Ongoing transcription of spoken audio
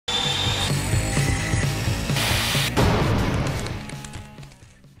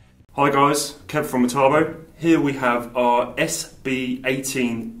Hi guys, Kev from Metabo. Here we have our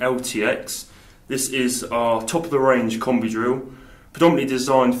SB18LTX. This is our top of the range combi drill, predominantly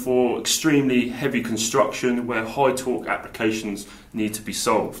designed for extremely heavy construction where high torque applications need to be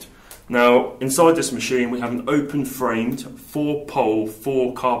solved. Now inside this machine we have an open framed 4-pole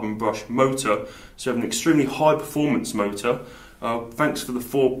 4-carbon brush motor, so we have an extremely high performance motor. Thanks to the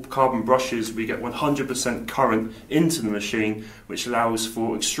 4 carbon brushes, we get 100% current into the machine, which allows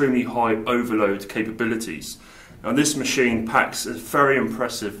for extremely high overload capabilities. Now this machine packs a very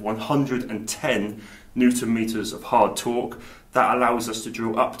impressive 110 Newton meters of hard torque. That allows us to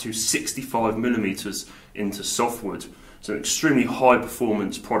drill up to 65 millimeters into softwood. So an extremely high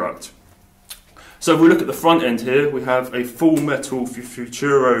performance product. So if we look at the front end here, we have a full metal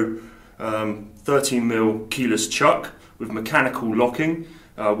Futuro 13mm keyless chuck with mechanical locking,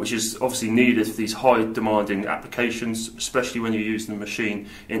 which is obviously needed for these high demanding applications, especially when you're using the machine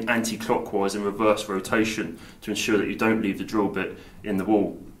in anti-clockwise and reverse rotation to ensure that you don't leave the drill bit in the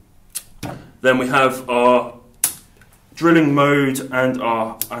wall. Then we have our drilling mode and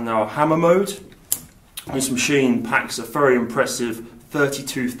our hammer mode. This machine packs a very impressive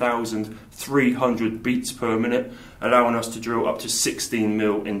 32,300 beats per minute, allowing us to drill up to 16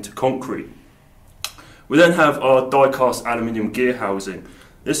 mil into concrete. We then have our die-cast aluminium gear housing.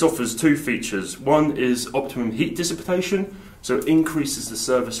 This offers 2 features. One is optimum heat dissipation, so it increases the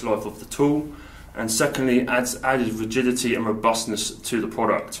service life of the tool, and secondly adds added rigidity and robustness to the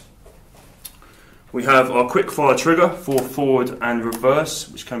product. We have our quick fire trigger for forward and reverse,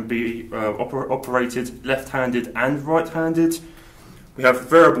 which can be operated left-handed and right-handed. We have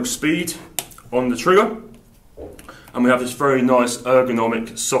variable speed on the trigger, and we have this very nice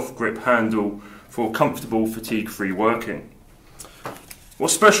ergonomic soft grip handle for comfortable fatigue-free working.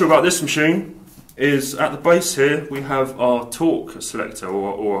 What's special about this machine is at the base here we have our torque selector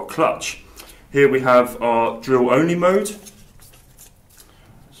or a clutch. Here we have our drill only mode.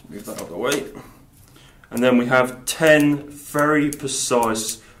 Let's move that out of the way. And then we have 10 very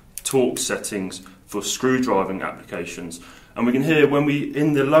precise torque settings for screw driving applications. And we can hear when we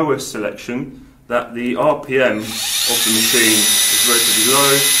in the lower selection that the RPM of the machine is relatively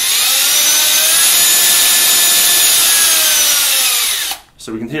low.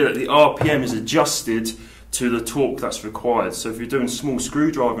 So we can hear that the RPM is adjusted to the torque that's required. So if you're doing small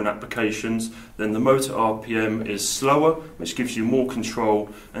screw driving applications, then the motor RPM is slower, which gives you more control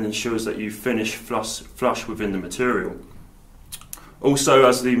and ensures that you finish flush within the material. Also,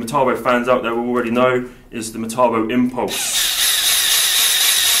 as the Metabo fans out there will already know, is the Metabo Impulse.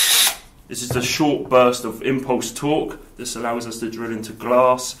 This is a short burst of impulse torque. This allows us to drill into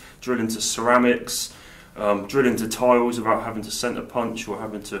glass, drill into ceramics, drill into tiles without having to center punch or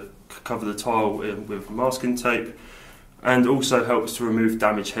having to cover the tile with masking tape, and also helps to remove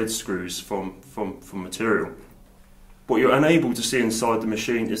damaged head screws from material. What you're unable to see inside the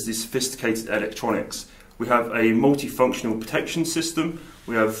machine is the sophisticated electronics. We have a multifunctional protection system.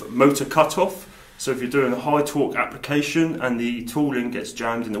 We have motor cutoff, so if you're doing a high torque application and the tooling gets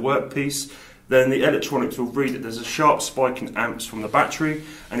jammed in the workpiece, then the electronics will read that there's a sharp spike in amps from the battery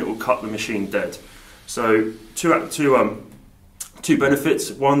and it will cut the machine dead. So two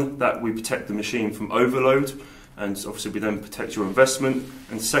benefits. One, that we protect the machine from overload, and obviously we then protect your investment.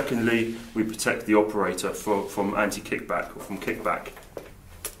 And secondly, we protect the operator from anti-kickback or from kickback.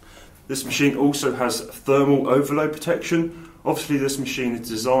 This machine also has thermal overload protection. Obviously this machine is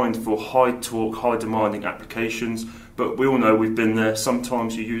designed for high torque, high demanding applications, but we all know, we've been there,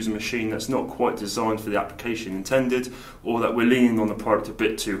 sometimes you use a machine that's not quite designed for the application intended, or that we're leaning on the product a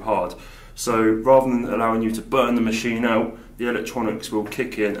bit too hard. So rather than allowing you to burn the machine out, the electronics will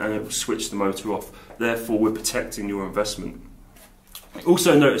kick in and it will switch the motor off. Therefore we're protecting your investment.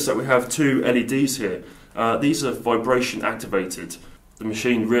 Also notice that we have 2 LEDs here. These are vibration activated. The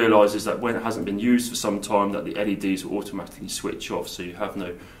machine realises that when it hasn't been used for some time that the LEDs will automatically switch off, so you have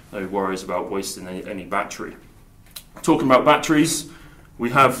no worries about wasting any battery. Talking about batteries,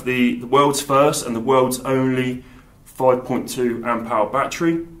 we have the world's first and the world's only 5.2 amp hour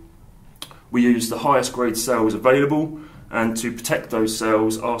battery. We use the highest grade cells available, and to protect those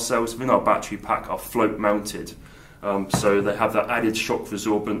cells, our cells within our battery pack are float mounted. So they have that added shock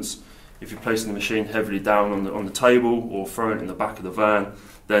resorbance. If you're placing the machine heavily down on the table or throwing it in the back of the van,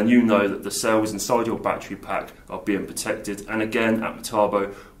 then you know that the cells inside your battery pack are being protected. And again, at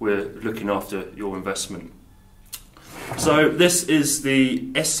Metabo, we're looking after your investment. So this is the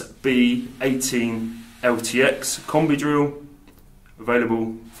SB18LTX Combi Drill,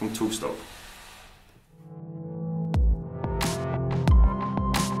 available from Toolstop.